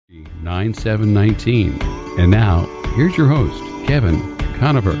9719. And now, here's your host, Kevin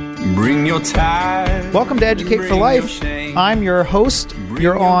Conover. Bring your tide. Welcome to Educate for Life. I'm your host.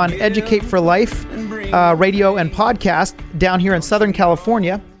 You're on Educate for Life radio and podcast down here in Southern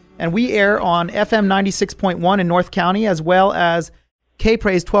California. And we air on FM 96.1 in North County as well as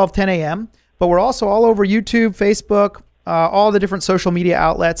K-Praise 1210 AM. But we're also all over YouTube, Facebook, all the different social media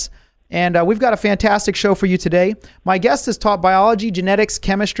outlets. And we've got a fantastic show for you today. My guest has taught biology, genetics,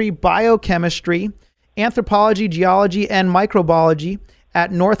 chemistry, biochemistry, anthropology, geology, and microbiology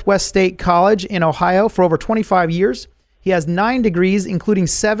at Northwest State College in Ohio for over 25 years. He has 9 degrees, including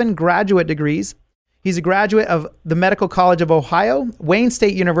 7 graduate degrees. He's a graduate of the Medical College of Ohio, Wayne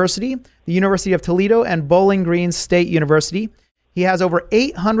State University, the University of Toledo, and Bowling Green State University. He has over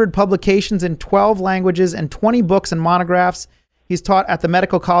 800 publications in 12 languages and 20 books and monographs. He's taught at the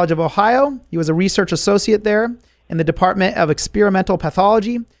Medical College of Ohio. He was a research associate there in the Department of Experimental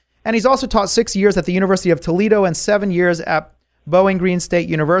Pathology. And he's also taught 6 years at the University of Toledo and 7 years at Bowling Green State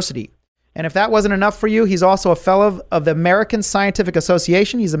University. And if that wasn't enough for you, he's also a fellow of the American Scientific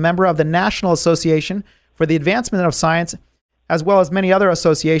Association. He's a member of the National Association for the Advancement of Science, as well as many other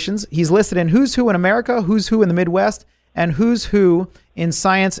associations. He's listed in Who's Who in America, Who's Who in the Midwest, and Who's Who in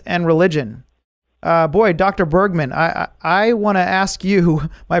Science and Religion. Boy, Dr. Bergman, I want to ask you,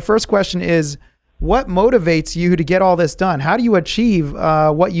 my first question is, what motivates you to get all this done? How do you achieve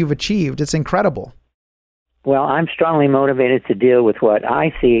what you've achieved? It's incredible. Well, I'm strongly motivated to deal with what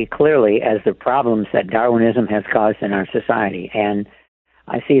I see clearly as the problems that Darwinism has caused in our society. And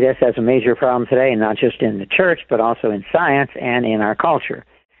I see this as a major problem today, not just in the church, but also in science and in our culture.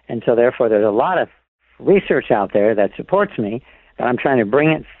 And so therefore, there's a lot of research out there that supports me, that I'm trying to bring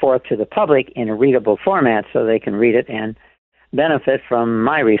it forth to the public in a readable format so they can read it and benefit from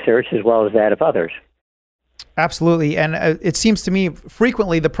my research as well as that of others. Absolutely. And it seems to me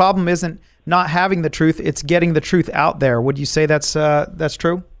frequently the problem isn't not having the truth, it's getting the truth out there. Would you say that's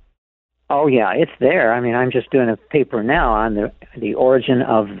true? Oh, yeah, it's there. I mean, I'm just doing a paper now on the origin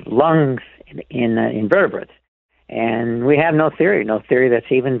of lungs in invertebrates. And we have no theory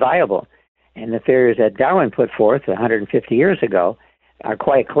that's even viable. And the theories that Darwin put forth 150 years ago are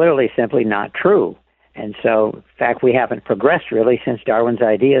quite clearly simply not true. And so, in fact, we haven't progressed really since Darwin's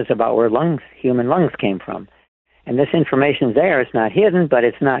ideas about where human lungs came from. And this information's there. It's not hidden, but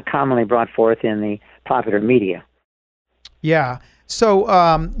it's not commonly brought forth in the popular media. Yeah.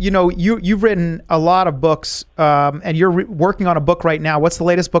 So, you've written a lot of books, and you're working on a book right now. What's the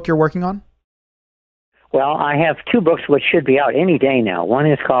latest book you're working on? Well, I have 2 books which should be out any day now. One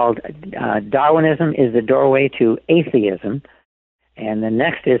is called Darwinism is the Doorway to Atheism, and the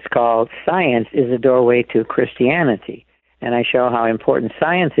next is called Science is the Doorway to Christianity. And I show how important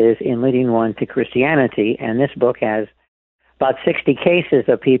science is in leading one to Christianity, and this book has about 60 cases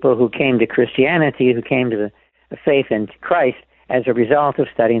of people who came to Christianity, who came to the faith in Christ as a result of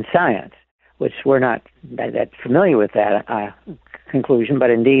studying science, which we're not that familiar with that conclusion, but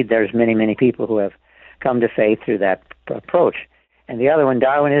indeed there's many, many people who have come to faith through that approach. And the other one,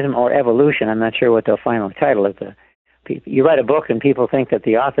 Darwinism or Evolution, I'm not sure what the final title is. You write a book and people think that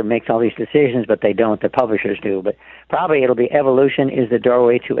the author makes all these decisions, but they don't. The publishers do. But probably it'll be Evolution is the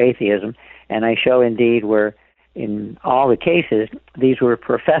Doorway to Atheism. And I show indeed where in all the cases, these were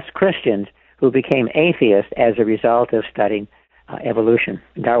professed Christians who became atheists as a result of studying evolution,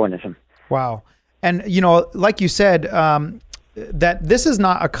 Darwinism. Wow. And, like you said, that this is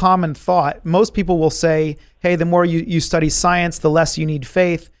not a common thought. Most people will say, hey, the more you study science, the less you need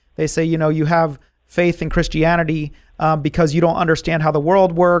faith. They say, you have faith in Christianity because you don't understand how the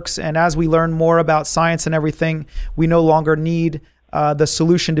world works. And as we learn more about science and everything, we no longer need the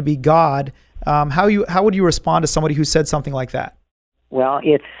solution to be God. How would you respond to somebody who said something like that? Well,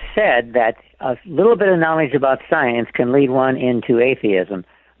 it's said that a little bit of knowledge about science can lead one into atheism.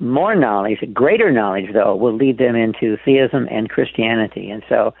 More knowledge, greater knowledge, though, will lead them into theism and Christianity. And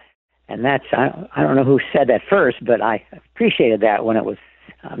that's, I don't know who said that first, but I appreciated that when it was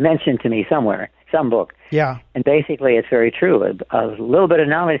mentioned to me somewhere, some book. Yeah. And basically, it's very true. A little bit of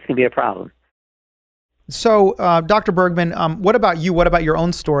knowledge can be a problem. So, Dr. Bergman, what about you? What about your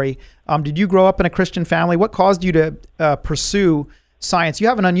own story? Did you grow up in a Christian family? What caused you to pursue science? You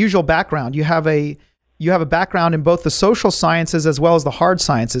have an unusual background. You have a background in both the social sciences as well as the hard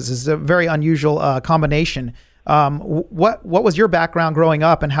sciences. It's a very unusual combination. What was your background growing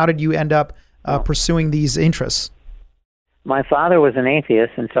up, and how did you end up pursuing these interests? My father was an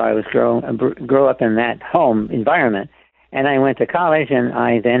atheist, and so I was grow up in that home environment. And I went to college, and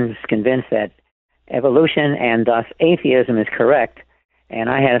I then was convinced that evolution and thus atheism is correct. And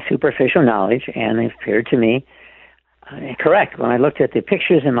I had a superficial knowledge, and it appeared to me Correct. When I looked at the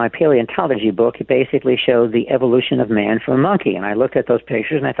pictures in my paleontology book, it basically showed the evolution of man from a monkey. And I looked at those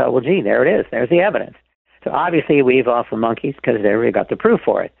pictures and I thought, well, gee, there it is. There's the evidence. So obviously we evolved from monkeys because there we got the proof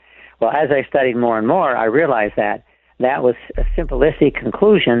for it. Well, as I studied more and more, I realized that that was a simplistic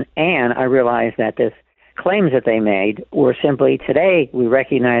conclusion, and I realized that this claims that they made were simply, today we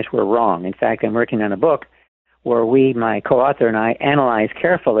recognize were wrong. In fact, I'm working on a book where my co-author and I, analyze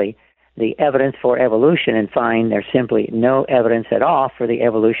carefully the evidence for evolution and find there's simply no evidence at all for the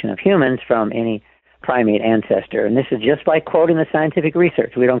evolution of humans from any primate ancestor. And this is just by quoting the scientific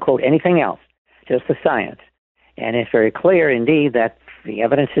research. We don't quote anything else, just the science. And it's very clear, indeed, that the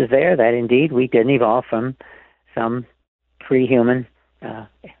evidence is there that, indeed, we didn't evolve from some pre-human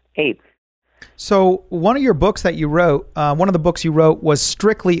ape. So one of your books that you wrote, one of the books you wrote was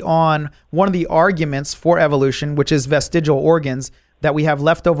strictly on one of the arguments for evolution, which is vestigial organs, that we have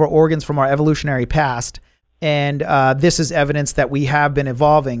leftover organs from our evolutionary past. And this is evidence that we have been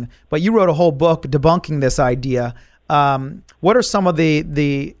evolving. But you wrote a whole book debunking this idea. What are some of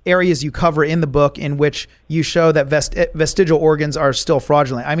the areas you cover in the book in which you show that vestigial organs are still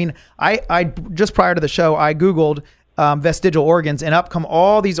fraudulent? I mean, I just prior to the show, I Googled vestigial organs, and up come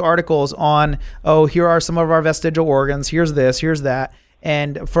all these articles on, here are some of our vestigial organs, here's this, here's that.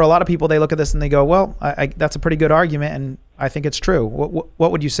 And for a lot of people, they look at this and they go, well, that's a pretty good argument, and I think it's true.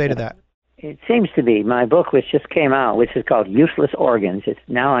 What would you say to that? It seems to be. My book, which just came out, which is called Useless Organs, it's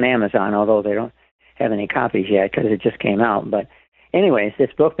now on Amazon, although they don't have any copies yet because it just came out. But anyways, this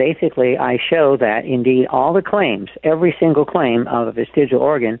book, basically, I show that, indeed, all the claims, every single claim of a vestigial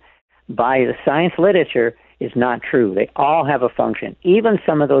organ by the science literature is not true. They all have a function. Even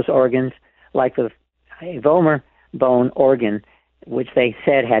some of those organs, like the vomer bone organ, which they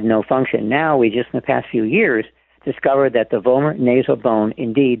said had no function. Now, we just in the past few years discovered that the vomer nasal bone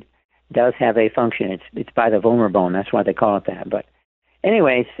indeed does have a function. It's by the vomer bone. That's why they call it that. But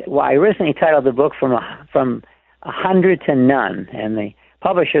anyways, well, I originally titled the book From 100 to None, and the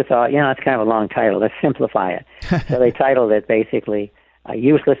publisher thought, it's kind of a long title. Let's simplify it. So they titled it basically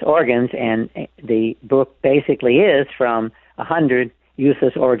Useless Organs, and the book basically is From 100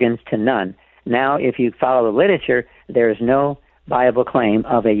 Useless Organs to None. Now, if you follow the literature, there is no viable claim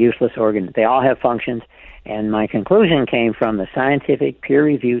of a useless organ. They all have functions, and my conclusion came from the scientific,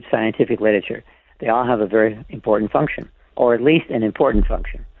 peer-reviewed scientific literature. They all have a very important function, or at least an important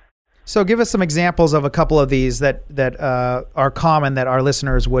function. So give us some examples of a couple of these that are common that our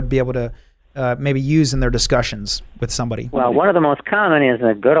listeners would be able to maybe use in their discussions with somebody. Well, one of the most common is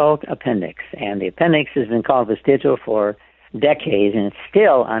a good old appendix, and the appendix has been called vestigial for decades, and it's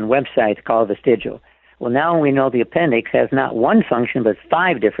still on websites called vestigial. Well, now we know the appendix has not one function, but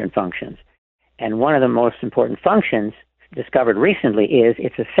 5 different functions. And one of the most important functions discovered recently is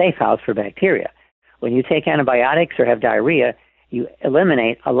it's a safe house for bacteria. When you take antibiotics or have diarrhea, you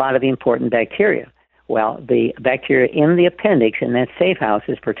eliminate a lot of the important bacteria. Well, the bacteria in the appendix in that safe house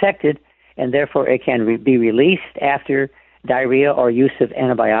is protected, and therefore it can be released after diarrhea or use of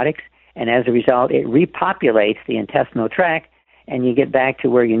antibiotics. And as a result, it repopulates the intestinal tract, and you get back to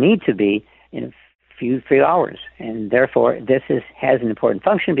where you need to be in a few hours. And therefore, this has an important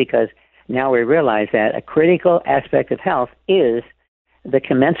function because now we realize that a critical aspect of health is the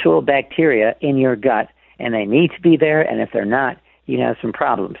commensal bacteria in your gut, and they need to be there, and if they're not, you have some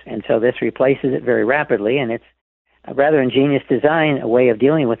problems. And so this replaces it very rapidly, and it's a rather ingenious design, a way of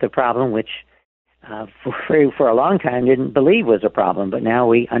dealing with the problem, which for a long time didn't believe was a problem, but now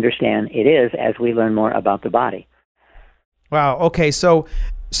we understand it is as we learn more about the body. Wow. Okay. So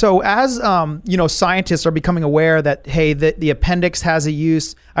as scientists are becoming aware that, hey, the appendix has a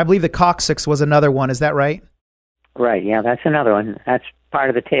use. I believe the coccyx was another one. Is that right? Right. Yeah, that's another one. That's part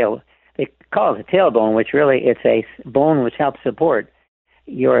of the tail. They call it the tailbone, which really it's a bone which helps support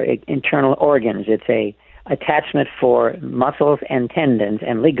your internal organs. It's a attachment for muscles and tendons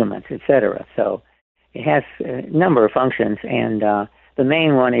and ligaments, etc. So it has a number of functions, and the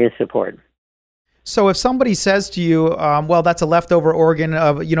main one is support. So if somebody says to you, well, that's a leftover organ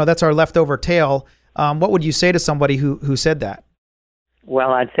of, that's our leftover tail, what would you say to somebody who said that?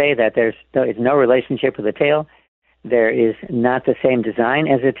 Well, I'd say that there's no relationship with the tail. There is not the same design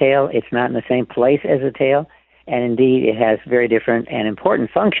as a tail. It's not in the same place as a tail. And indeed, it has very different and important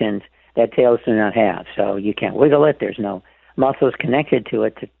functions that tails do not have. So you can't wiggle it. There's no muscles connected to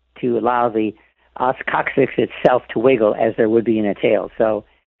it to allow the coccyx itself to wiggle as there would be in a tail. So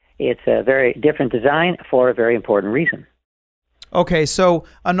it's a very different design for a very important reason. Okay, so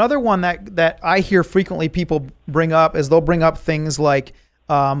another one that I hear frequently people bring up is they'll bring up things like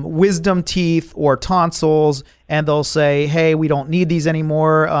wisdom teeth or tonsils, and they'll say, hey, we don't need these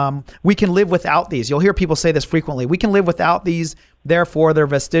anymore. We can live without these. You'll hear people say this frequently. We can live without these. Therefore, they're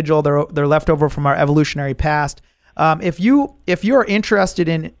vestigial. They're left over from our evolutionary past. If you're interested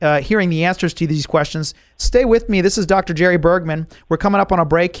in hearing the answers to these questions, stay with me. This is Dr. Jerry Bergman. We're coming up on a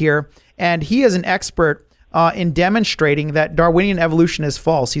break here, and he is an expert in demonstrating that Darwinian evolution is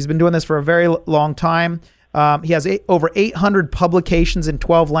false. He's been doing this for a very long time. He has over 800 publications in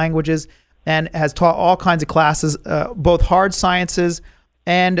 12 languages and has taught all kinds of classes, both hard sciences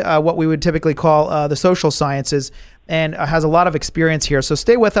and what we would typically call the social sciences, and has a lot of experience here. So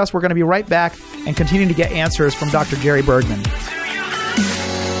stay with us. We're going to be right back and continue to get answers from Dr. Jerry Bergman.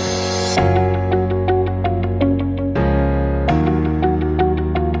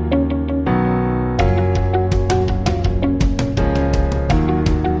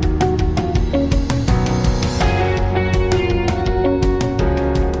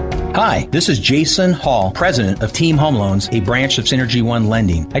 Hi, this is Jason Hall, president of Team Home Loans, a branch of Synergy One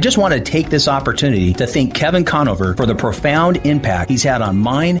Lending. I just want to take this opportunity to thank Kevin Conover for the profound impact he's had on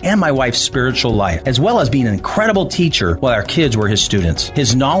mine and my wife's spiritual life, as well as being an incredible teacher while our kids were his students.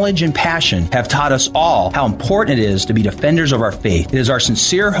 His knowledge and passion have taught us all how important it is to be defenders of our faith. It is our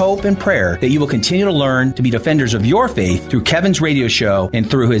sincere hope and prayer that you will continue to learn to be defenders of your faith through Kevin's radio show and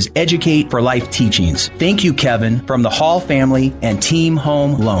through his Educate for Life teachings. Thank you, Kevin, from the Hall family and Team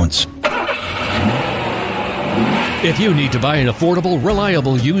Home Loans. If you need to buy an affordable,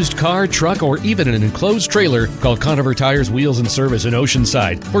 reliable used car, truck, or even an enclosed trailer, call Conover Tires, Wheels, and Service in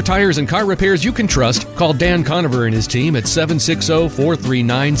Oceanside. For tires and car repairs you can trust, call Dan Conover and his team at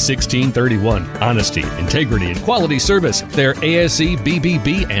 760-439-1631. Honesty, integrity, and quality service. They're ASE,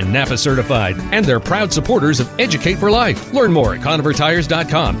 BBB, and NAPA certified, and they're proud supporters of Educate for Life. Learn more at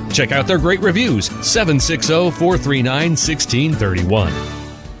ConoverTires.com. Check out their great reviews. 760-439-1631.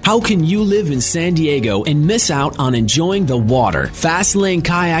 How can you live in San Diego and miss out on enjoying the water? Fast Lane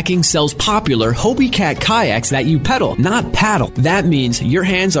Kayaking sells popular Hobie Cat kayaks that you pedal, not paddle. That means your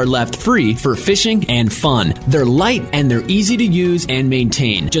hands are left free for fishing and fun. They're light and they're easy to use and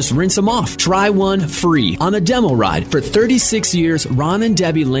maintain. Just rinse them off. Try one free on a demo ride. For 36 years, Ron and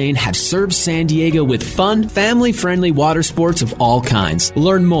Debbie Lane have served San Diego with fun, family-friendly water sports of all kinds.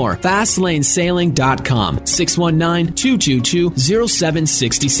 Learn more. FastLaneSailing.com.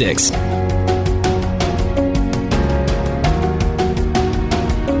 619-222-0766.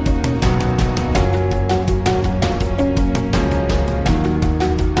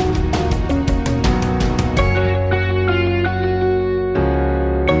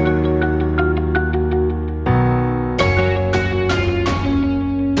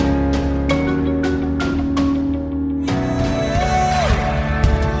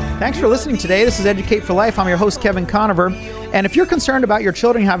 Thanks for listening today. This is Educate for Life. I'm your host, Kevin Conover. And if you're concerned about your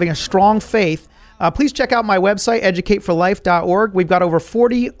children having a strong faith, please check out my website, educateforlife.org. We've got over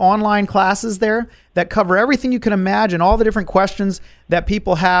 40 online classes there that cover everything you can imagine, all the different questions that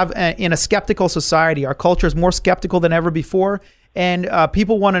people have in a skeptical society. Our culture is more skeptical than ever before, and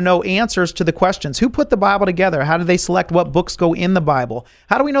people want to know answers to the questions. Who put the Bible together? How do they select what books go in the Bible?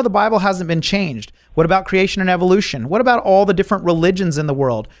 How do we know the Bible hasn't been changed? What about creation and evolution? What about all the different religions in the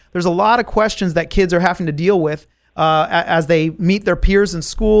world? There's a lot of questions that kids are having to deal with as they meet their peers in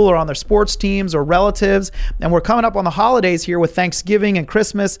school or on their sports teams or relatives. And we're coming up on the holidays here with Thanksgiving and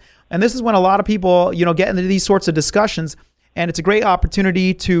Christmas. And this is when a lot of people, get into these sorts of discussions. And it's a great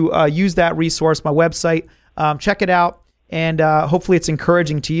opportunity to use that resource, my website. Check it out. And hopefully it's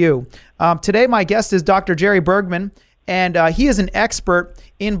encouraging to you. Today, my guest is Dr. Jerry Bergman, and he is an expert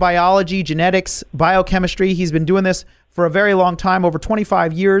in biology, genetics, biochemistry. He's been doing this for a very long time, over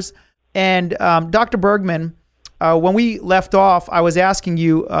 25 years. And Dr. Bergman, when we left off, I was asking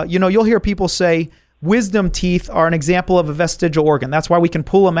you, you'll hear people say wisdom teeth are an example of a vestigial organ. That's why we can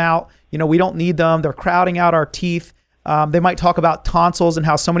pull them out. We don't need them. They're crowding out our teeth. They might talk about tonsils and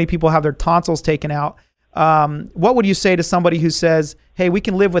how so many people have their tonsils taken out. What would you say to somebody who says, hey, we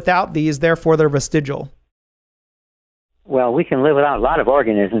can live without these, therefore they're vestigial? Well, we can live without a lot of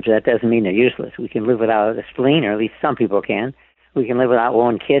organisms. That doesn't mean they're useless. We can live without a spleen, or at least some people can. We can live without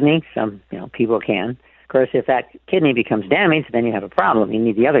one kidney. Some people can. Of course, if that kidney becomes damaged, then you have a problem. You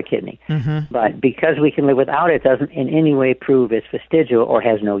need the other kidney. Mm-hmm. But because we can live without it, doesn't in any way prove it's vestigial or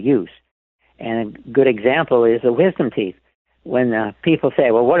has no use. And a good example is the wisdom teeth. When people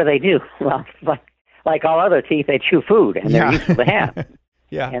say, well, what do they do? Well, like all other teeth, they chew food, and they're useful to have.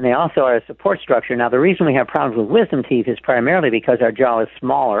 Yeah. And they also are a support structure. Now, the reason we have problems with wisdom teeth is primarily because our jaw is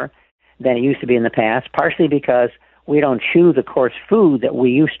smaller than it used to be in the past, partially because we don't chew the coarse food that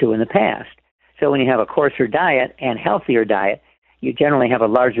we used to in the past. So when you have a coarser diet and healthier diet, you generally have a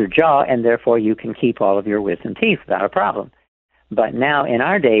larger jaw, and therefore you can keep all of your wisdom teeth without a problem. But now, in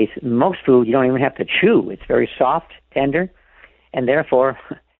our days, most food you don't even have to chew. It's very soft, tender, and therefore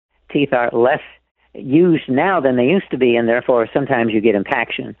teeth are less used now than they used to be, and therefore sometimes you get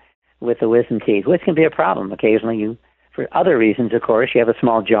impaction with the wisdom teeth, which can be a problem. Occasionally, for other reasons, of course, you have a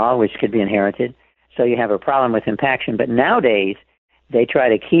small jaw, which could be inherited, so you have a problem with impaction. But nowadays, they try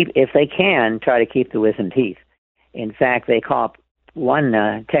to keep, if they can, try to keep the wisdom teeth. In fact, they call one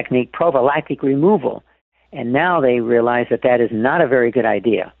technique prophylactic removal, and now they realize that that is not a very good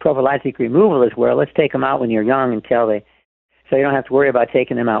idea. Prophylactic removal is where let's take them out when you're young so you don't have to worry about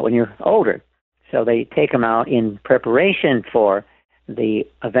taking them out when you're older. So they take them out in preparation for the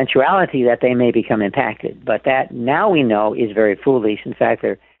eventuality that they may become impacted. But that, now we know, is very foolish. In fact,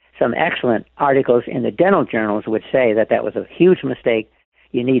 there are some excellent articles in the dental journals which say that that was a huge mistake.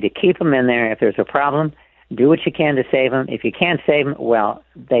 You need to keep them in there. If there's a problem, do what you can to save them. If you can't save them, well,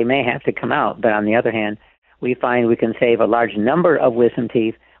 they may have to come out. But on the other hand, we find we can save a large number of wisdom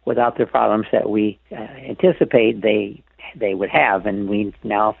teeth without the problems that we anticipate they would have, and we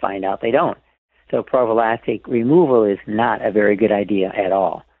now find out they don't. So prophylactic removal is not a very good idea at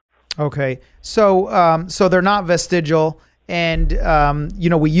all. Okay, so so they're not vestigial, and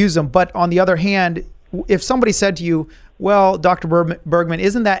we use them. But on the other hand, if somebody said to you, "Well, Dr. Bergman,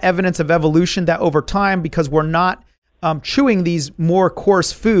 isn't that evidence of evolution that over time, because we're not chewing these more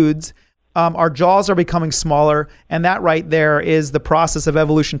coarse foods, our jaws are becoming smaller, and that right there is the process of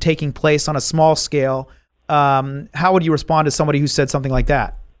evolution taking place on a small scale"? How would you respond to somebody who said something like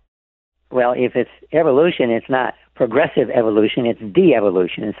that? Well, if it's evolution, it's not progressive evolution, it's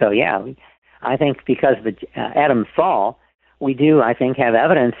de-evolution. And so, yeah, I think because of the Adam's fall, we do, I think, have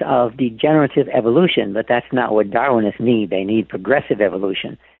evidence of degenerative evolution, but that's not what Darwinists need. They need progressive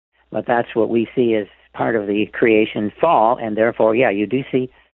evolution. But that's what we see as part of the creation fall, and therefore, yeah, you do see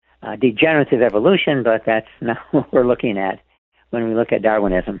degenerative evolution, but that's not what we're looking at when we look at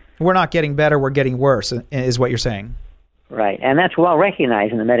Darwinism. We're not getting better, we're getting worse, is what you're saying. Right, and that's well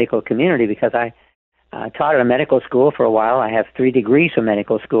recognized in the medical community because I taught at a medical school for a while. I have 3 degrees from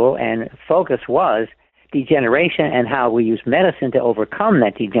medical school, and focus was degeneration and how we use medicine to overcome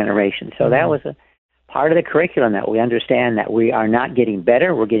that degeneration. So that was a part of the curriculum, that we understand that we are not getting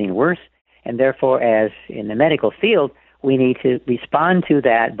better, we're getting worse, and therefore, as in the medical field, we need to respond to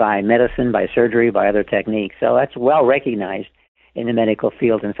that by medicine, by surgery, by other techniques. So that's well recognized in the medical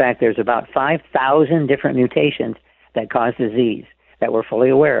field. In fact, there's about 5,000 different mutations that cause disease that we're fully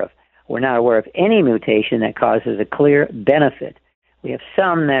aware of. We're not aware of any mutation that causes a clear benefit. We have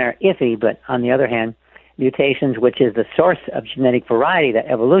some that are iffy, but on the other hand, mutations, which is the source of genetic variety that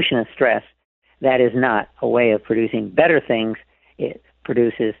evolutionists stress, that is not a way of producing better things. It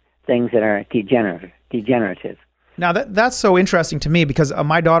produces things that are degenerative. Now, that's so interesting to me because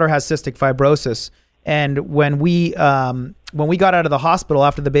my daughter has cystic fibrosis, and when we got out of the hospital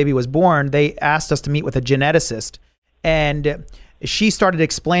after the baby was born, they asked us to meet with a geneticist. And she started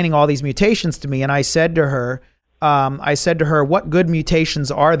explaining all these mutations to me, and I said to her, "What good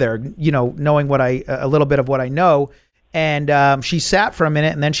mutations are there?" Knowing a little bit of what I know. And she sat for a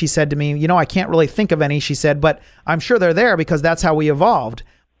minute, and then she said to me, "I can't really think of any." She said, "But I'm sure they're there because that's how we evolved."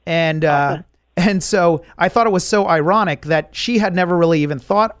 And so I thought it was so ironic that she had never really even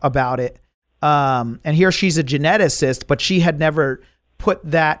thought about it. And here she's a geneticist, but she had never put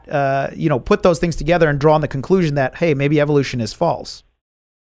that, put those things together and drawn the conclusion that, hey, maybe evolution is false.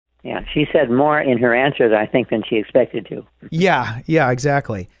 Yeah, she said more in her answers, I think, than she expected to. Yeah,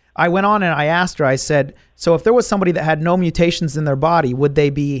 exactly. I went on and I asked her, I said, so if there was somebody that had no mutations in their body, would they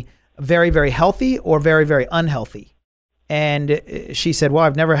be very, very healthy or very, very unhealthy? And she said, well,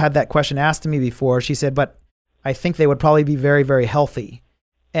 I've never had that question asked to me before. She said, but I think they would probably be very, very healthy.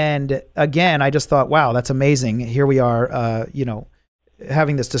 And again, I just thought, wow, that's amazing. Here we are,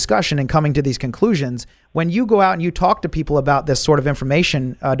 having this discussion and coming to these conclusions. When you go out and you talk to people about this sort of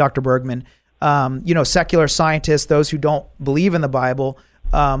information, Dr. Bergman, secular scientists, those who don't believe in the Bible,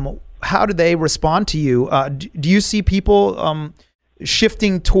 how do they respond to you? Do you see people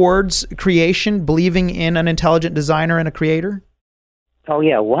shifting towards creation, believing in an intelligent designer and a creator? Oh,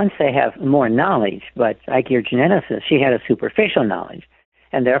 yeah, once they have more knowledge, but like your geneticist, she had a superficial knowledge,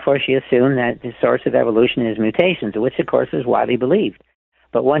 and therefore she assumed that the source of evolution is mutations, which, of course, is widely believed.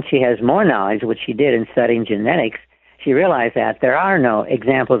 But once she has more knowledge, which she did in studying genetics, she realized that there are no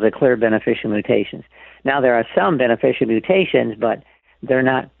examples of clear beneficial mutations. Now, there are some beneficial mutations, but they're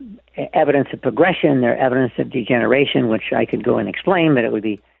not evidence of progression. They're evidence of degeneration, which I could go and explain, but it would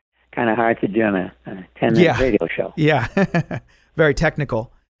be kind of hard to do on a 10-minute radio show. Yeah, very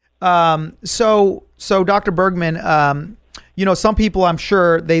technical. So Dr. Bergman, some people, I'm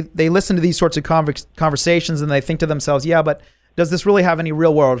sure, they listen to these sorts of conversations and they think to themselves, yeah, but does this really have any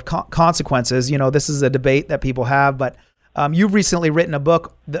real world consequences? This is a debate that people have, but you've recently written a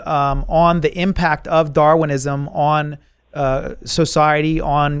book on the impact of Darwinism on society,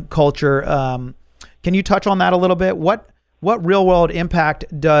 on culture. Can you touch on that a little bit? What real world impact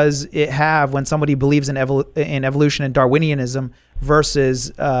does it have when somebody believes in evolution and Darwinianism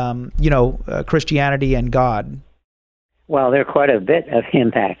versus Christianity and God? Well, there are quite a bit of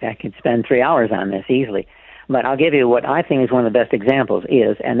impact. I could spend 3 hours on this easily. But I'll give you what I think is one of the best examples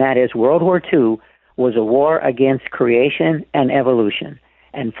and that is World War II was a war against creation and evolution.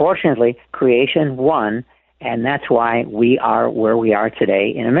 And fortunately, creation won, and that's why we are where we are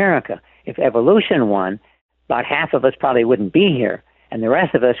today in America. If evolution won, about half of us probably wouldn't be here, and the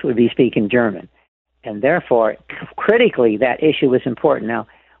rest of us would be speaking German. And therefore, critically, that issue is important. Now,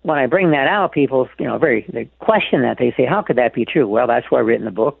 when I bring that out, people, they question that. They say, how could that be true? Well, that's why I've written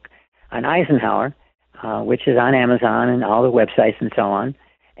the book on Eisenhower, which is on Amazon and all the websites and so on.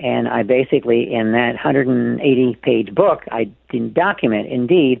 And I basically, in that 180-page book, I didn't document,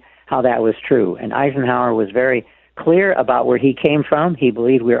 indeed, how that was true. And Eisenhower was very clear about where he came from. He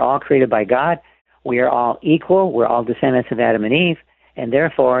believed we are all created by God. We are all equal. We're all descendants of Adam and Eve. And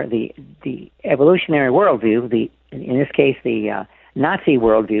therefore, the evolutionary worldview, in this case, the Nazi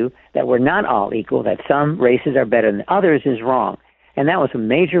worldview, that we're not all equal, that some races are better than others, is wrong. And that was a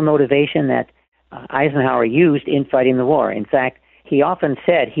major motivation that Eisenhower used in fighting the war. In fact, he often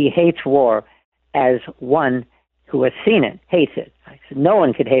said he hates war as one who has seen it hates it. I said, no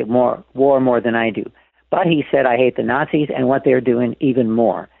one could hate war more than I do. But he said, I hate the Nazis and what they're doing even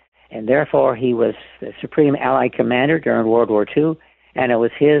more. And therefore, he was the supreme Allied commander during World War II, and it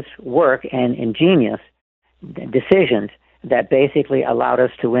was his work and ingenious decisions that basically allowed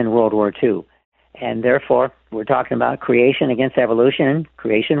us to win World War II. And therefore, we're talking about creation against evolution, and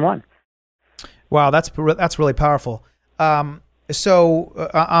creation won. Wow, that's really powerful. So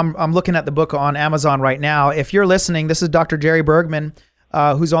I'm looking at the book on Amazon right now. If you're listening, this is Dr. Jerry Bergman,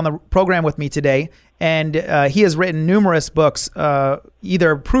 who's on the program with me today, and he has written numerous books,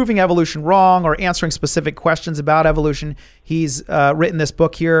 either proving evolution wrong or answering specific questions about evolution. He's written this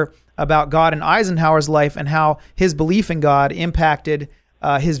book here about God in Eisenhower's life and how his belief in God impacted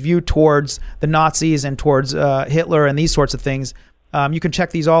his view towards the Nazis and towards Hitler and these sorts of things. You can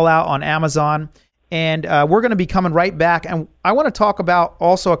check these all out on Amazon. And we're going to be coming right back. And I want to talk about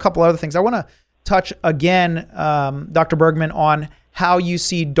also a couple other things. I want to touch again, Dr. Bergman, on how you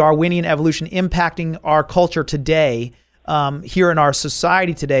see Darwinian evolution impacting our culture today, here in our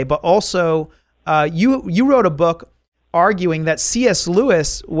society today. But also, you wrote a book arguing that C.S.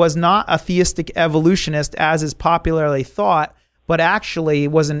 Lewis was not a theistic evolutionist, as is popularly thought, but actually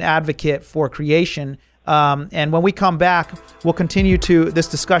was an advocate for creation. And when we come back, we'll continue to this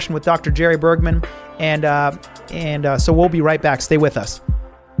discussion with Dr. Jerry Bergman, and so we'll be right back. Stay with us.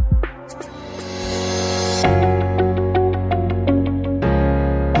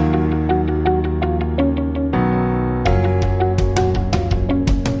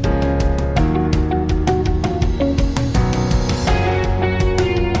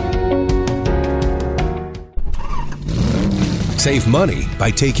 Save money by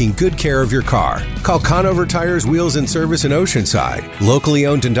taking good care of your car. Call Conover Tires, Wheels and Service in Oceanside. Locally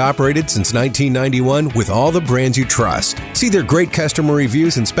owned and operated since 1991 with all the brands you trust. See their great customer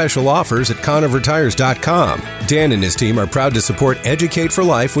reviews and special offers at ConoverTires.com. Dan and his team are proud to support Educate for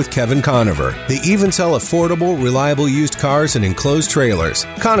Life with Kevin Conover. They even sell affordable, reliable used cars and enclosed trailers.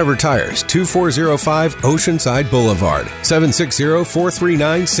 Conover Tires, 2405 Oceanside Boulevard,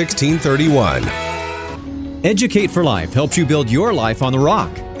 760-439-1631. Educate for Life helps you build your life on the rock.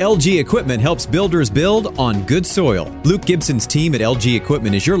 LG Equipment helps builders build on good soil. Luke Gibson's team at LG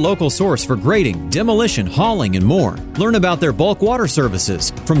Equipment is your local source for grading, demolition, hauling, and more. Learn about their bulk water services,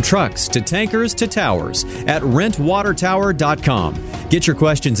 from trucks to tankers to towers, at rentwatertower.com. Get your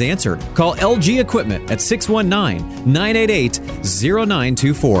questions answered. Call LG Equipment at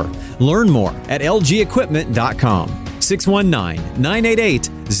 619-988-0924. Learn more at lgequipment.com.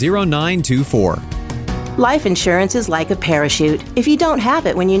 619-988-0924. Life insurance is like a parachute. If you don't have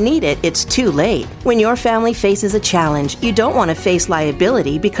it when you need it, it's too late. When your family faces a challenge, you don't want to face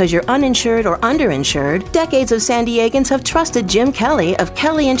liability because you're uninsured or underinsured. Decades of San Diegans have trusted Jim Kelly of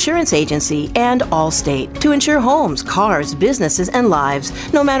Kelly Insurance Agency and Allstate to insure homes, cars, businesses, and lives,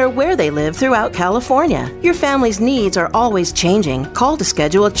 no matter where they live throughout California. Your family's needs are always changing. Call to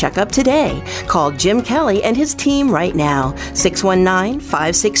schedule a checkup today. Call Jim Kelly and his team right now.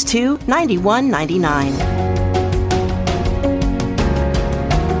 619-562-9199.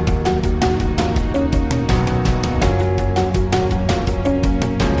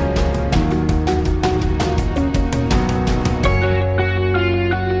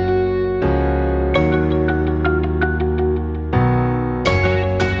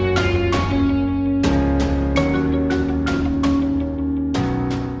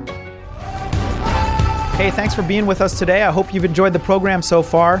 Hey, thanks for being with us today. I hope you've enjoyed the program so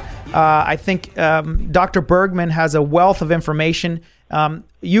far. I think Dr. Bergman has a wealth of information.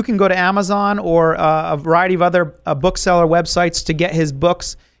 You can go to Amazon or a variety of other bookseller websites to get his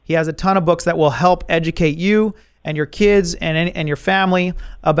books. He has a ton of books that will help educate you and your kids and your family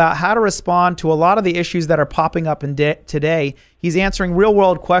about how to respond to a lot of the issues that are popping up today. He's answering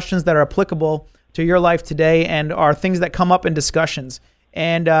real-world questions that are applicable to your life today and are things that come up in discussions.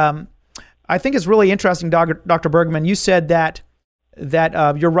 And I think it's really interesting, Dr. Bergman. You said that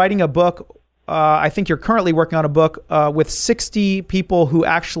you're writing a book. I think you're currently working on a book with 60 people who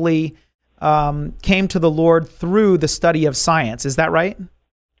actually came to the Lord through the study of science. Is that right?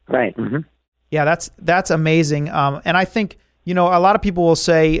 Right. Mm-hmm. Yeah, that's amazing. And I think, a lot of people will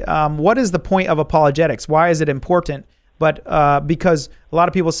say, what is the point of apologetics? Why is it important? But because a lot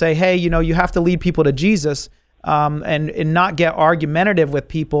of people say, hey, you have to lead people to Jesus and not get argumentative with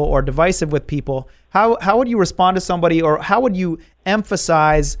people or divisive with people. How would you respond to somebody, or how would you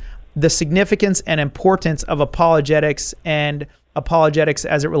emphasize the significance and importance of apologetics and apologetics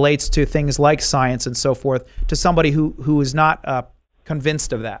as it relates to things like science and so forth to somebody who is not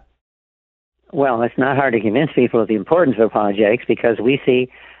convinced of that? Well, it's not hard to convince people of the importance of apologetics, because we see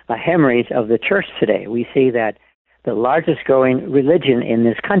a hemorrhage of the church today. We see that the largest growing religion in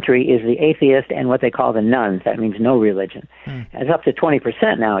this country is the atheist and what they call the nones. That means no religion. It's up to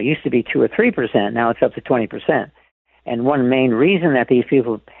 20% now. It used to be 2 or 3%. Now it's up to 20%. And one main reason that these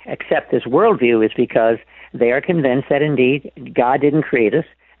people accept this worldview is because they are convinced that indeed God didn't create us,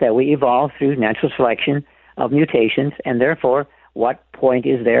 that we evolved through natural selection of mutations, and therefore what point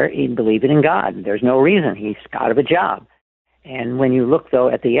is there in believing in God? There's no reason. He's out of a job. And when you look, though,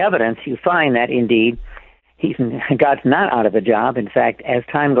 at the evidence, you find that indeed God's not out of a job. In fact, as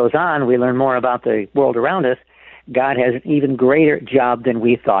time goes on, we learn more about the world around us. God has an even greater job than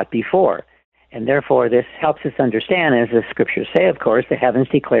we thought before. And therefore, this helps us understand, as the scriptures say, of course, the heavens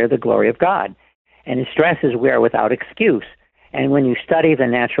declare the glory of God. And it stresses we are without excuse. And when you study the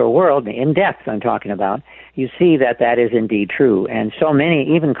natural world, in depth I'm talking about, you see that that is indeed true. And so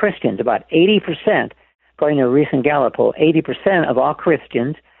many, even Christians, about 80%, according to a recent Gallup poll, 80% of all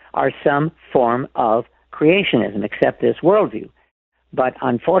Christians are some form of creationism, except this worldview. But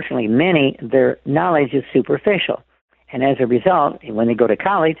unfortunately, many, their knowledge is superficial. And as a result, when they go to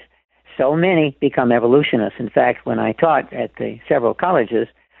college, so many become evolutionists. In fact, when I taught at the several colleges,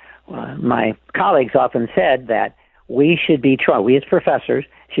 my colleagues often said that we as professors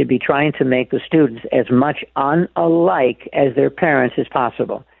should be trying to make the students as much unalike as their parents as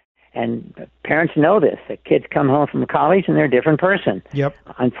possible. And parents know this. The kids come home from college and they're a different person. Yep.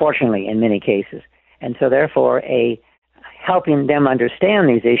 Unfortunately, in many cases. And so therefore, helping them understand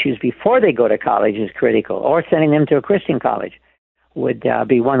these issues before they go to college is critical, or sending them to a Christian college would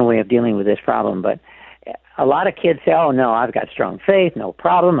be one way of dealing with this problem. But a lot of kids say, oh, no, I've got strong faith, no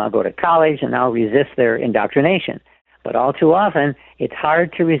problem, I'll go to college and I'll resist their indoctrination. But all too often, it's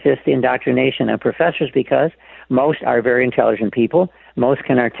hard to resist the indoctrination of professors because most are very intelligent people. Most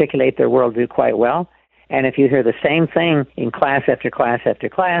can articulate their worldview quite well. And if you hear the same thing in class after class after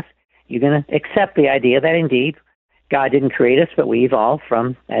class, you're going to accept the idea that indeed God didn't create us, but we evolved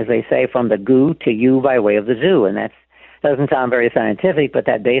from, as they say, from the goo to you by way of the zoo. And that doesn't sound very scientific, but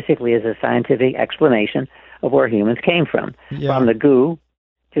that basically is a scientific explanation of where humans came from. Yeah. From the goo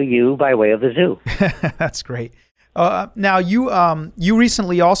to you by way of the zoo. That's great. Now, you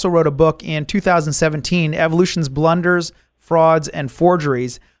recently also wrote a book in 2017, Evolution's Blunders, Frauds, and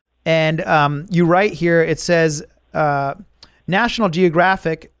Forgeries. And you write here, it says, National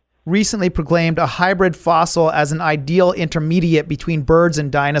Geographic recently proclaimed a hybrid fossil as an ideal intermediate between birds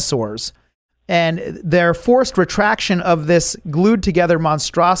and dinosaurs. And their forced retraction of this glued-together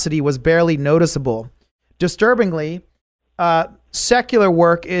monstrosity was barely noticeable. Disturbingly, secular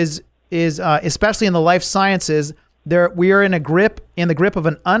work is especially in the life sciences, we are in the grip of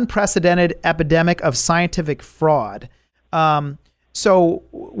an unprecedented epidemic of scientific fraud. So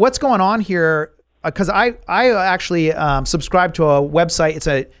what's going on here? Because I actually subscribe to a website.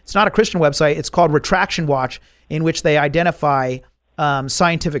 It's not a Christian website. It's called Retraction Watch, in which they identify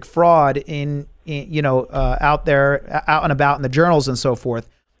scientific fraud out there, out and about in the journals and so forth.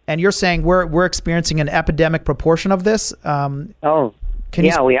 And you're saying we're experiencing an epidemic proportion of this? We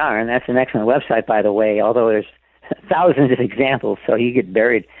are, and that's an excellent website, by the way, although there's thousands of examples, so you get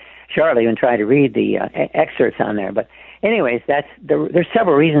buried shortly when trying to read the excerpts on there. But anyways, there's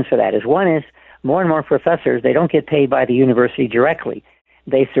several reasons for that. One is more and more professors, they don't get paid by the university directly.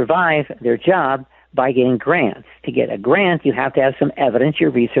 They survive their job by getting grants. To get a grant, you have to have some evidence your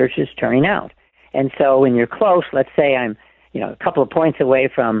research is turning out. And so when you're close, let's say I'm a couple of points away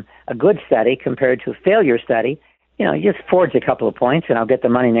from a good study compared to a failure study, you just forge a couple of points and I'll get the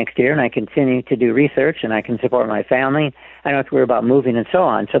money next year and I continue to do research and I can support my family. I don't have to worry about moving and so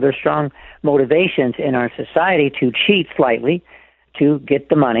on. So there's strong motivations in our society to cheat slightly to get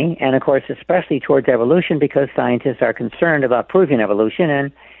the money, and of course especially towards evolution, because scientists are concerned about proving evolution.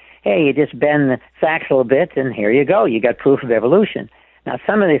 And hey, you just bend the facts a little bit and here you go, you got proof of evolution. Now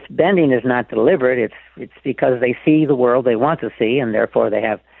some of this bending is not deliberate, it's because they see the world they want to see, and therefore they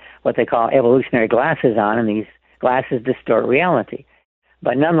have what they call evolutionary glasses on, and these glasses distort reality.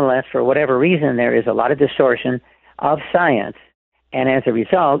 But nonetheless, for whatever reason, there is a lot of distortion of science, and as a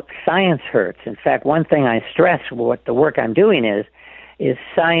result, science hurts. In fact, one thing I stress what the work I'm doing is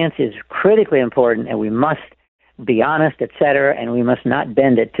science is critically important, and we must be honest, etc., and we must not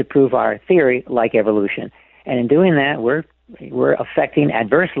bend it to prove our theory like evolution. And in doing that, we're affecting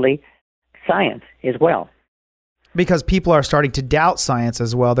adversely science as well. Because people are starting to doubt science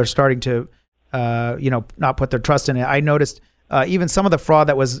as well. They're starting to, not put their trust in it. I noticed even some of the fraud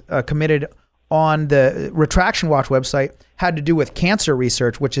that was committed on the Retraction Watch website had to do with cancer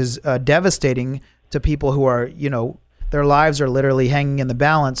research, which is devastating to people who are, their lives are literally hanging in the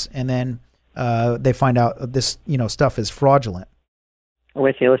balance, and then they find out this, stuff is fraudulent.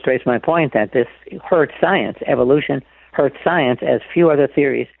 Which illustrates my point that this hurts science. Evolution hurts science as few other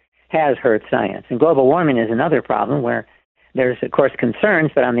theories has hurt science. And global warming is another problem where there's, of course,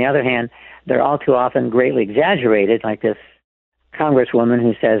 concerns, but on the other hand, they're all too often greatly exaggerated, like this congresswoman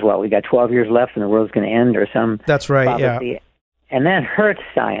who says, well, we got 12 years left and the world's going to end, or some That's right, prophecy. Yeah. And that hurts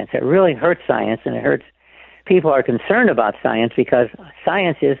science. It really hurts science, and it hurts people are concerned about science because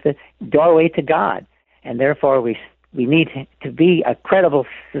science is the doorway to God. And therefore, we need to be a credible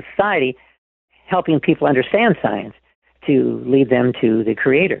society helping people understand science to lead them to the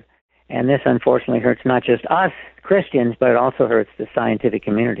Creator. And this, unfortunately, hurts not just us Christians, but it also hurts the scientific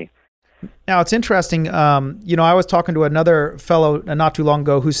community. Now, it's interesting. I was talking to another fellow not too long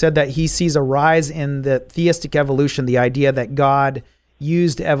ago who said that he sees a rise in the theistic evolution, the idea that God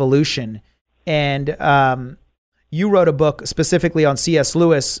used evolution. And you wrote a book specifically on C.S.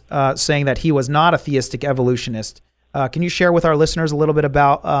 Lewis saying that he was not a theistic evolutionist. Can you share with our listeners a little bit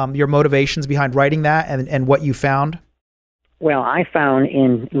about your motivations behind writing that and what you found? Well, I found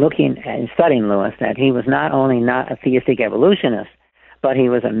in looking and studying Lewis that he was not only not a theistic evolutionist, but he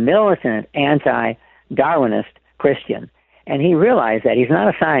was a militant anti-Darwinist Christian. And he realized that he's not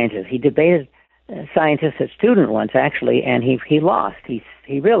a scientist. He debated scientists as a student once, actually, and he lost.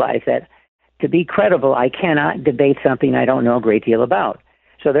 He realized that to be credible, I cannot debate something I don't know a great deal about.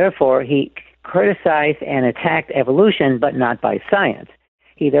 So therefore, he criticized and attacked evolution, but not by science.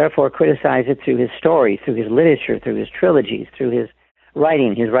 He therefore criticized it through his stories, through his literature, through his trilogies, through his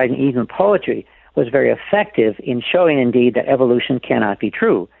writing, even poetry was very effective in showing indeed that evolution cannot be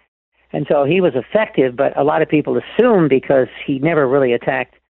true. And so he was effective, but a lot of people assume because he never really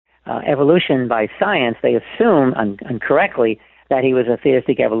attacked evolution by science, they assume incorrectly that he was a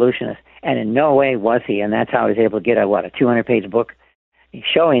theistic evolutionist, and in no way was he, and that's how he was able to get a 200-page book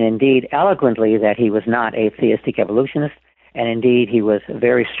showing indeed eloquently that he was not a theistic evolutionist, and indeed he was a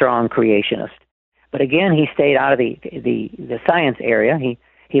very strong creationist. But again, he stayed out of the science area.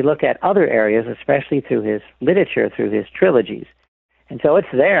 He looked at other areas, especially through his literature, through his trilogies. And so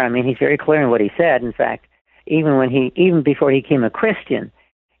it's there. I mean, he's very clear in what he said. In fact, even before he became a Christian,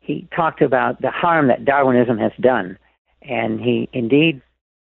 he talked about the harm that Darwinism has done. And he indeed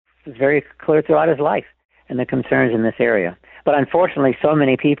was very clear throughout his life and the concerns in this area. But unfortunately, so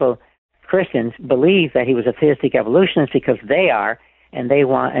many people, Christians, believe that he was a theistic evolutionist because they are, and they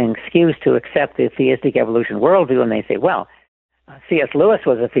want an excuse to accept the theistic evolution worldview, and they say, well, C.S. Lewis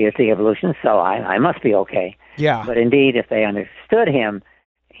was a theistic evolutionist, so I must be okay. Yeah. But indeed, if they understood him,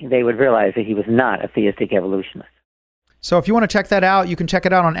 they would realize that he was not a theistic evolutionist. So if you want to check that out, you can check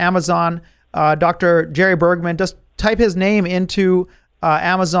it out on Amazon. Dr. Jerry Bergman, just type his name into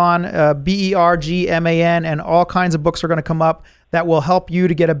Amazon, Bergman, and all kinds of books are going to come up that will help you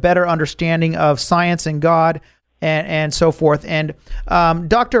to get a better understanding of science and God and so forth. And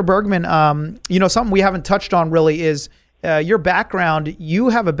Dr. Bergman, something we haven't touched on really is your background. You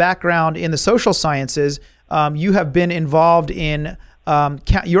have a background in the social sciences. You have been involved in,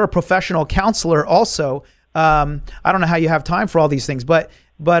 you're a professional counselor also. I don't know how you have time for all these things, but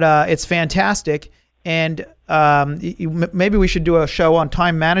it's fantastic. And maybe we should do a show on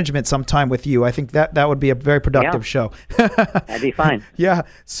time management sometime with you. I think that would be a very productive show. That'd be fine. Yeah.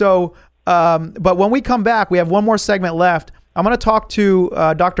 So, but when we come back, we have one more segment left. I'm going to talk to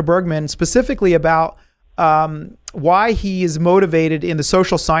Dr. Bergman specifically about why he is motivated in the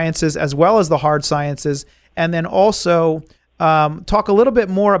social sciences as well as the hard sciences, and then also talk a little bit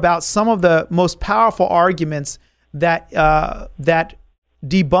more about some of the most powerful arguments that that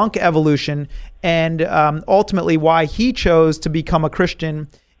debunk evolution, and ultimately why he chose to become a Christian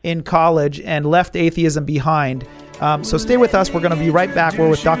in college and left atheism behind. So stay with us. We're going to be right back. We're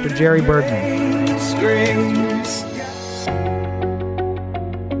with Dr. Jerry Bergman.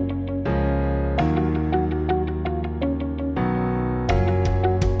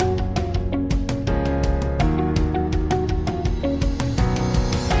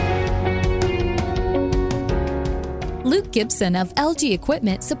 Luke Gibson of LG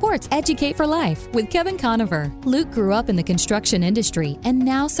Equipment supports Educate for Life with Kevin Conover. Luke grew up in the construction industry and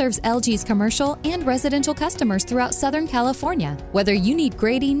now serves LG's commercial and residential customers throughout Southern California. Whether you need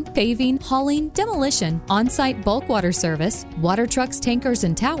grading, paving, hauling, demolition, on-site bulk water service, water trucks, tankers,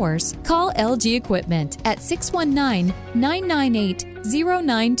 and towers, call LG Equipment at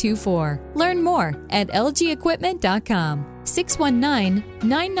 619-998-0924. Learn more at lgequipment.com.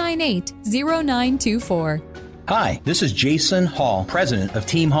 619-998-0924. Hi, this is Jason Hall, president of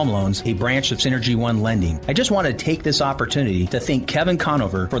Team Home Loans, a branch of Synergy One Lending. I just want to take this opportunity to thank Kevin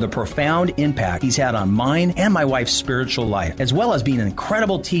Conover for the profound impact he's had on mine and my wife's spiritual life, as well as being an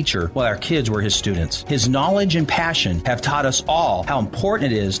incredible teacher while our kids were his students. His knowledge and passion have taught us all how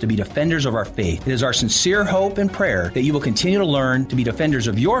important it is to be defenders of our faith. It is our sincere hope and prayer that you will continue to learn to be defenders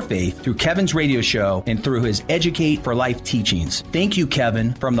of your faith through Kevin's radio show and through his Educate for Life teachings. Thank you,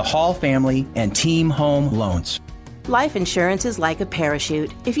 Kevin, from the Hall family and Team Home Loans. Life insurance is like a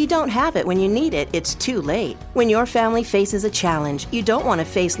parachute. If you don't have it when you need it, it's too late. When your family faces a challenge, you don't want to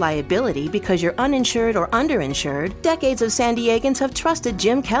face liability because you're uninsured or underinsured. Decades of San Diegans have trusted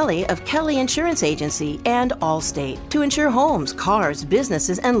Jim Kelly of Kelly Insurance Agency and Allstate to insure homes, cars,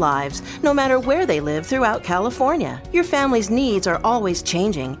 businesses, and lives, no matter where they live throughout California. Your family's needs are always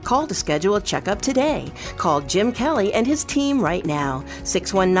changing. Call to schedule a checkup today. Call Jim Kelly and his team right now.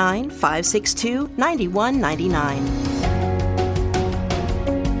 619-562-9199.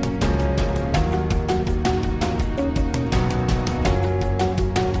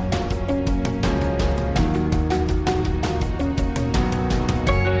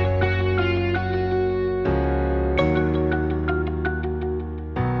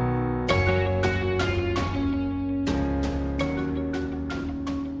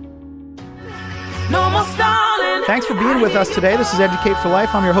 Thanks for being with us today. This is Educate for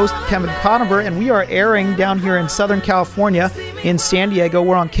Life. I'm your host, Kevin Conover, and we are airing down here in Southern California in San Diego.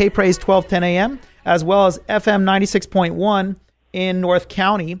 We're on K-Praise 1210 AM, as well as FM 96.1 in North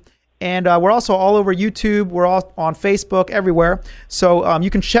County. And we're also all over YouTube. We're all on Facebook, everywhere. So you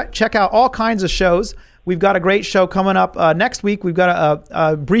can check out all kinds of shows. We've got a great show coming up next week. We've got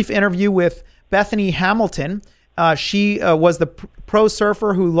a brief interview with Bethany Hamilton. She was the pro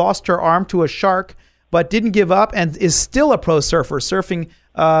surfer who lost her arm to a shark, but didn't give up and is still a pro surfer, surfing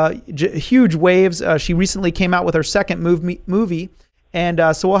huge waves. She recently came out with her second movie, and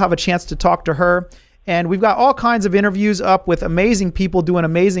so we'll have a chance to talk to her. And we've got all kinds of interviews up with amazing people doing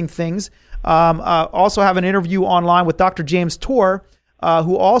amazing things. Also have an interview online with Dr. James Tour,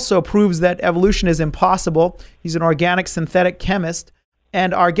 who also proves that evolution is impossible. He's an organic synthetic chemist.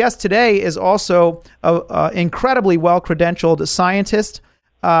 And our guest today is also an incredibly well-credentialed scientist.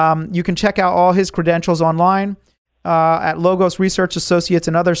 You can check out all his credentials online at Logos Research Associates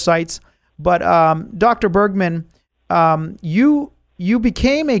and other sites. But Dr. Bergman, you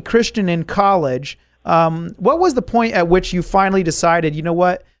became a Christian in college. What was the point at which you finally decided, you know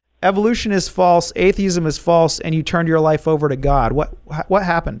what, evolution is false, atheism is false, and you turned your life over to God? What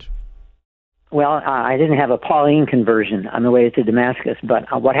happened? Well, I didn't have a Pauline conversion on the way to Damascus, but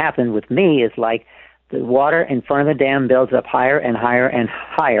what happened with me is like the water in front of the dam builds up higher and higher and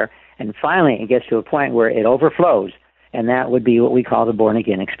higher, and finally it gets to a point where it overflows, and that would be what we call the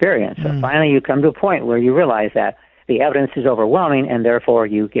born-again experience. So finally you come to a point where you realize that the evidence is overwhelming, and therefore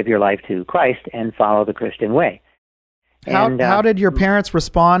you give your life to Christ and follow the Christian way. How did your parents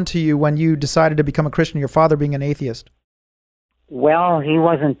respond to you when you decided to become a Christian, your father being an atheist? Well, he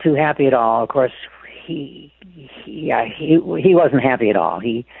wasn't too happy at all. Of course, he wasn't happy at all.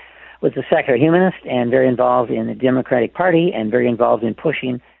 He was a secular humanist and very involved in the Democratic Party and very involved in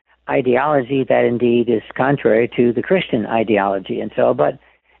pushing ideology that indeed is contrary to the Christian ideology. And so, but,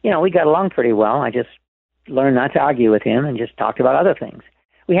 we got along pretty well. I just learned not to argue with him and just talked about other things.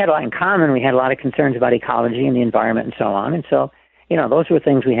 We had a lot in common. We had a lot of concerns about ecology and the environment and so on. And so, those were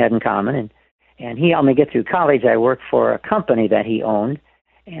things we had in common. And he helped me get through college. I worked for a company that he owned,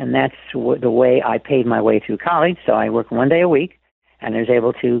 and that's the way I paid my way through college. So I worked one day a week, and I was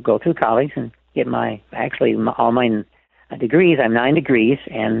able to go through college and get all my degrees. I'm 9 degrees,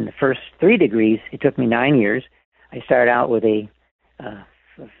 and the first 3 degrees, it took me 9 years. I started out with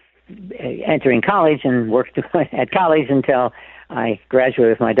entering college and worked at college until I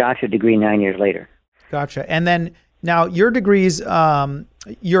graduated with my doctorate degree 9 years later. Gotcha. And then now your degrees,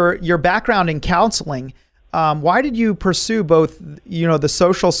 your background in counseling, why did you pursue both, the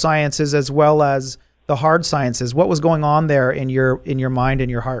social sciences as well as the hard sciences? What was going on there in your mind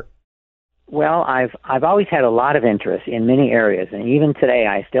and your heart? Well, I've always had a lot of interest in many areas, and even today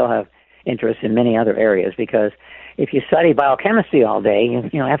I still have interest in many other areas, because if you study biochemistry all day,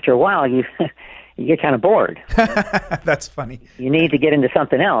 after a while you get kind of bored. That's funny. You need to get into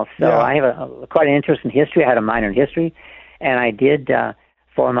something else. So yeah. I have quite an interest in history. I had a minor in history, and I did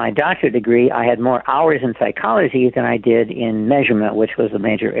for my doctorate degree, I had more hours in psychology than I did in measurement, which was the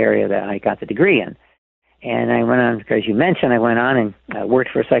major area that I got the degree in. And I went on, because you mentioned, I went on and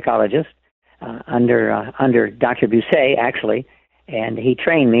worked for a psychologist under Dr. Busset, actually, and he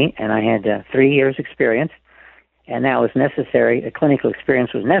trained me, and I had 3 years experience, and that was necessary. A clinical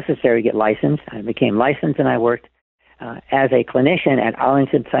experience was necessary to get licensed. I became licensed, and I worked as a clinician at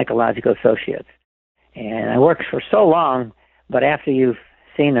Arlington Psychological Associates. And I worked for so long, but after you've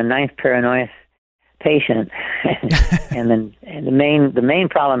seen the ninth paranoia patient, and the main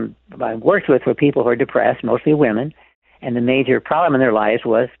problem I worked with were people who are depressed, mostly women, and the major problem in their lives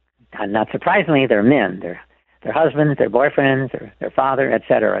was, not surprisingly, they're men, their husbands, their boyfriends, their father,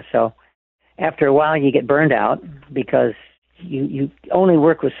 etc. So after a while, you get burned out because you only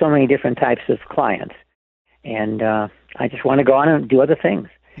work with so many different types of clients, and I just want to go on and do other things.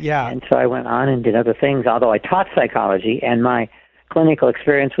 Yeah. And so I went on and did other things, although I taught psychology, and my clinical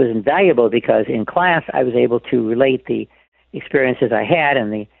experience was invaluable because in class I was able to relate the experiences I had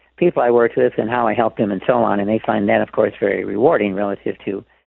and the people I worked with and how I helped them and so on, and they find that, of course, very rewarding relative to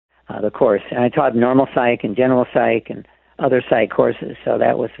the course. And I taught normal psych and general psych and other psych courses, so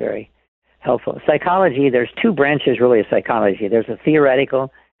that was very helpful. Psychology, there's two branches really of psychology. There's a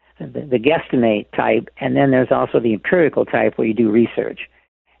theoretical, the guesstimate type, and then there's also the empirical type where you do research.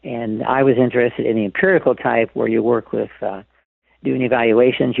 And I was interested in the empirical type where you work with doing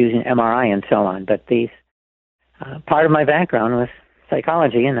evaluations using MRI and so on. But these part of my background was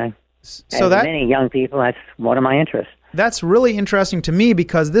psychology, and as many young people, that's one of my interests. That's really interesting to me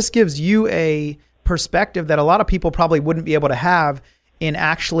because this gives you a perspective that a lot of people probably wouldn't be able to have in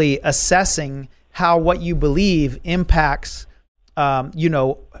actually assessing how what you believe impacts,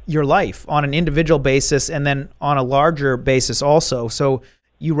 your life on an individual basis and then on a larger basis also. So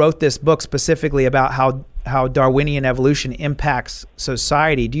you wrote this book specifically about how Darwinian evolution impacts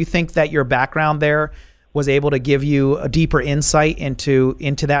society. Do you think that your background there was able to give you a deeper insight into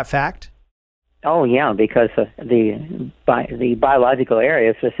that fact? Oh, yeah, because the biological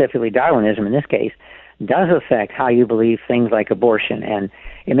area, specifically Darwinism in this case, does affect how you believe things like abortion. And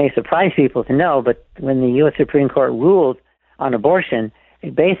it may surprise people to know, but when the U.S. Supreme Court ruled on abortion,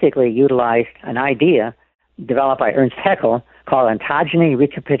 it basically utilized an idea developed by Ernst Haeckel called ontogeny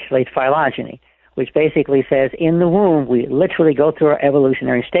recapitulate phylogeny, which basically says in the womb we literally go through our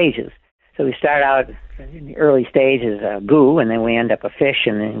evolutionary stages. So we start out in the early stage as a goo, and then we end up a fish,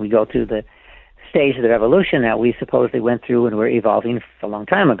 and then we go through the stages of evolution that we supposedly went through and were evolving a long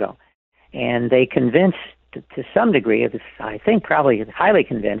time ago. And they convinced, to some degree, I think probably highly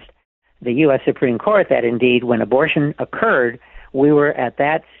convinced, the U.S. Supreme Court that indeed when abortion occurred, we were at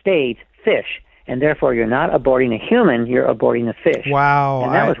that stage fish. And therefore, you're not aborting a human, you're aborting a fish. Wow.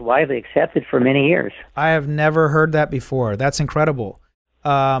 And that was widely accepted for many years. I have never heard that before. That's incredible.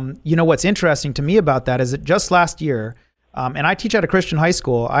 What's interesting to me about that is that just last year, and I teach at a Christian high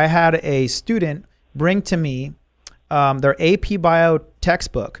school, I had a student bring to me their AP Bio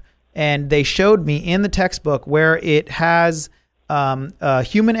textbook, and they showed me in the textbook where it has a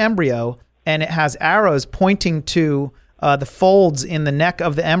human embryo, and it has arrows pointing to the folds in the neck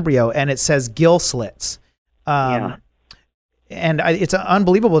of the embryo, and it says gill slits. And it's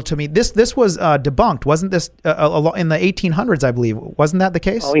unbelievable to me. This was debunked, wasn't this? In the 1800s, I believe. Wasn't that the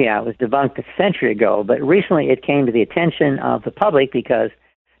case? Oh, yeah. It was debunked a century ago. But recently it came to the attention of the public because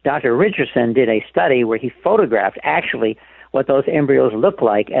Dr. Richardson did a study where he photographed actually what those embryos looked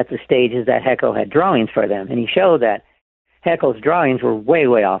like at the stages that Haeckel had drawings for them. And he showed that Haeckel's drawings were way,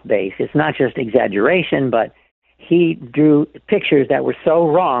 way off base. It's not just exaggeration, but he drew pictures that were so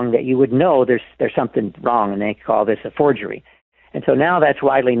wrong that you would know there's something wrong, and they call this a forgery. And so now that's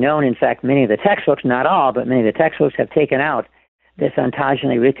widely known. In fact, many of the textbooks, not all, but many of the textbooks have taken out this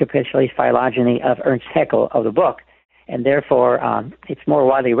ontogeny recapitulate phylogeny of Ernst Haeckel of the book. And therefore, it's more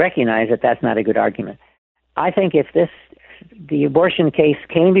widely recognized that that's not a good argument. I think if the abortion case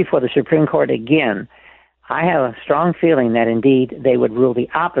came before the Supreme Court again, I have a strong feeling that indeed they would rule the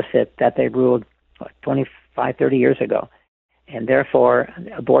opposite that they ruled 20, 30 years ago. And therefore,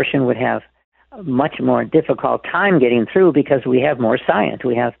 abortion would have a much more difficult time getting through because we have more science.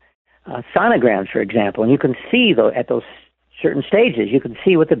 We have sonograms, for example, and you can see at those certain stages, you can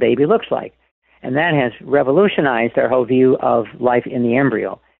see what the baby looks like. And that has revolutionized our whole view of life in the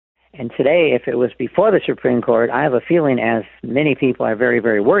embryo. And today, if it was before the Supreme Court, I have a feeling, as many people are very,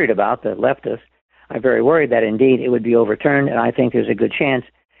 very worried about, the leftists are very worried that indeed it would be overturned, and I think there's a good chance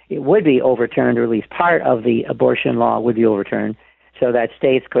it would be overturned, or at least part of the abortion law would be overturned, so that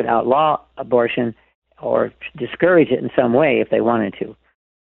states could outlaw abortion or discourage it in some way if they wanted to.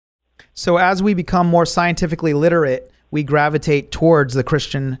 So as we become more scientifically literate, we gravitate towards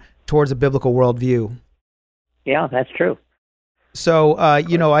the towards a biblical worldview. Yeah, that's true. So,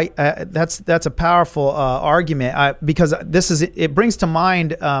 that's a powerful argument because it brings to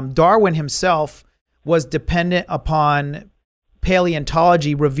mind Darwin himself was dependent upon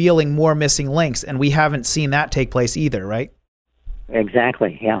paleontology revealing more missing links, and we haven't seen that take place either, right?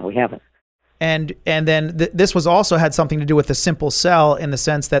 Exactly. Yeah, we haven't. And then this was also had something to do with the simple cell, in the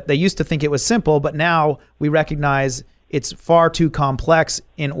sense that they used to think it was simple, but now we recognize it's far too complex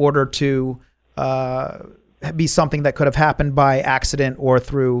in order to be something that could have happened by accident or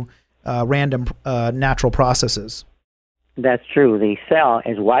through random natural processes. That's true. The cell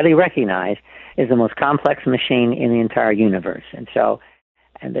is widely recognized as the most complex machine in the entire universe. And so,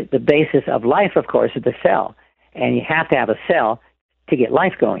 the basis of life, of course, is the cell. And you have to have a cell to get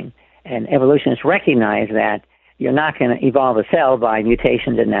life going. And evolutionists recognize that you're not going to evolve a cell by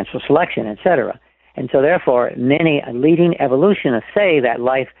mutations and natural selection, etc. And so, therefore, many leading evolutionists say that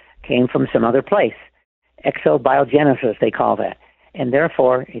life came from some other place. Exobiogenesis, they call that. And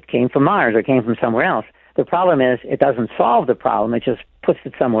therefore, it came from Mars or it came from somewhere else. The problem is it doesn't solve the problem. It just puts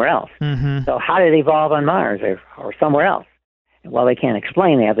it somewhere else. Mm-hmm. So how did it evolve on Mars or somewhere else? Well, they can't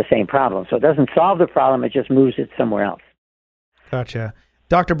explain. They have the same problem. So it doesn't solve the problem. It just moves it somewhere else. Gotcha.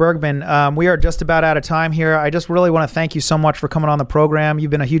 Dr. Bergman, we are just about out of time here. I just really want to thank you so much for coming on the program.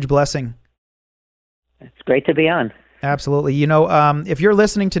 You've been a huge blessing. It's great to be on. Absolutely. If you're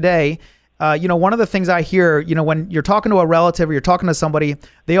listening today, one of the things I hear, when you're talking to a relative or you're talking to somebody,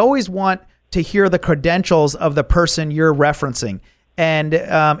 they always want to hear the credentials of the person you're referencing. And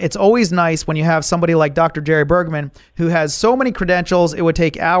it's always nice when you have somebody like Dr. Jerry Bergman, who has so many credentials, it would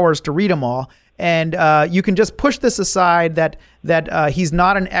take hours to read them all. And you can just push this aside that he's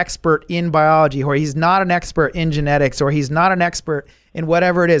not an expert in biology, or he's not an expert in genetics, or he's not an expert in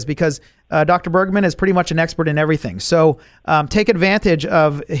whatever it is, because Dr. Bergman is pretty much an expert in everything. So take advantage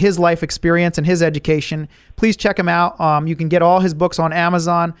of his life experience and his education. Please check him out. You can get all his books on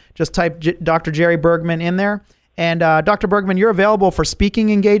Amazon. Just type Dr. Jerry Bergman in there. And Dr. Bergman, you're available for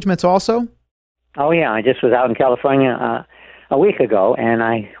speaking engagements also? Oh, yeah. I just was out in California a week ago, and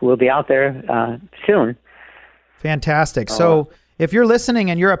I will be out there soon. Fantastic. So if you're listening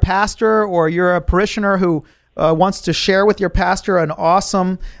and you're a pastor or you're a parishioner who wants to share with your pastor an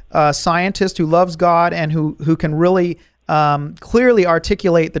awesome scientist who loves God and who can really clearly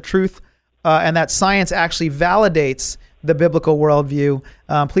articulate the truth and that science actually validates the biblical worldview,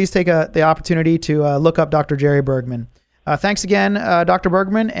 please take the opportunity to look up Dr. Jerry Bergman. Thanks again, Dr.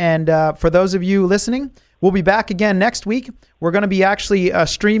 Bergman. And for those of you listening, we'll be back again next week. We're going to be actually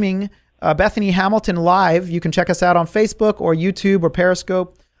streaming Bethany Hamilton live. You can check us out on Facebook or YouTube or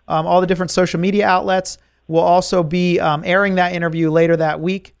Periscope, all the different social media outlets. We'll also be airing that interview later that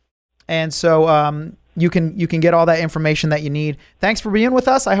week. And so you can get all that information that you need. Thanks for being with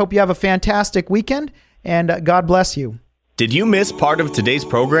us. I hope you have a fantastic weekend, and God bless you. Did you miss part of today's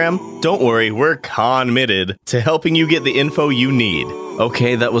program? Don't worry, we're committed to helping you get the info you need.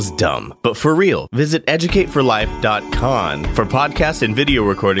 Okay, that was dumb, but for real, visit educateforlife.com for podcast and video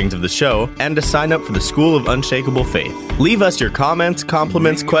recordings of the show and to sign up for the School of Unshakable Faith. Leave us your comments,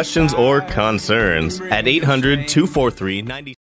 compliments, questions, or concerns at 800-243-90.